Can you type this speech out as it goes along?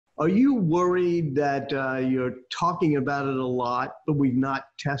Are you worried that you're talking about it a lot, but we've not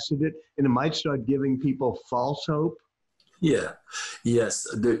tested it, and it might start giving people false hope? Yeah, yes.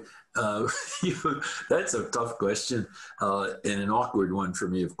 That's a tough question and an awkward one for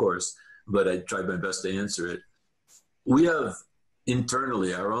me, of course, but I tried my best to answer it. We have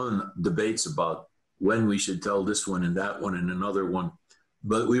internally our own debates about when we should tell this one and that one and another one,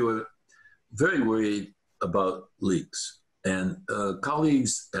 but we were very worried about leaks. And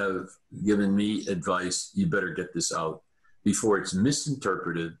colleagues have given me advice, you better get this out before it's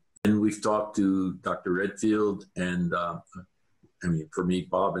misinterpreted. And we've talked to Dr. Redfield and, for me,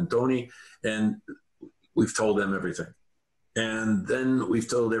 Bob and Tony, and we've told them everything. And then we've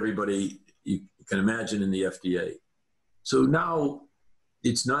told everybody, you can imagine, in the FDA. So now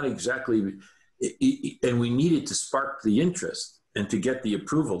it's not exactly, and we needed to spark the interest and to get the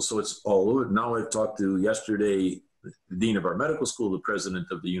approval. So it's all over. Now I've talked to yesterday, the dean of our medical school, the president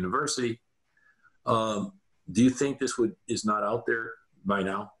of the university. Do you think this is not out there by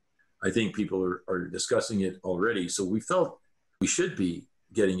now? I think people are discussing it already. So we felt we should be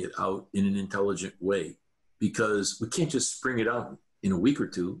getting it out in an intelligent way, because we can't just spring it out in a week or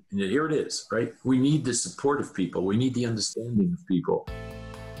two and here it is, right? We need the support of people. We need the understanding of people.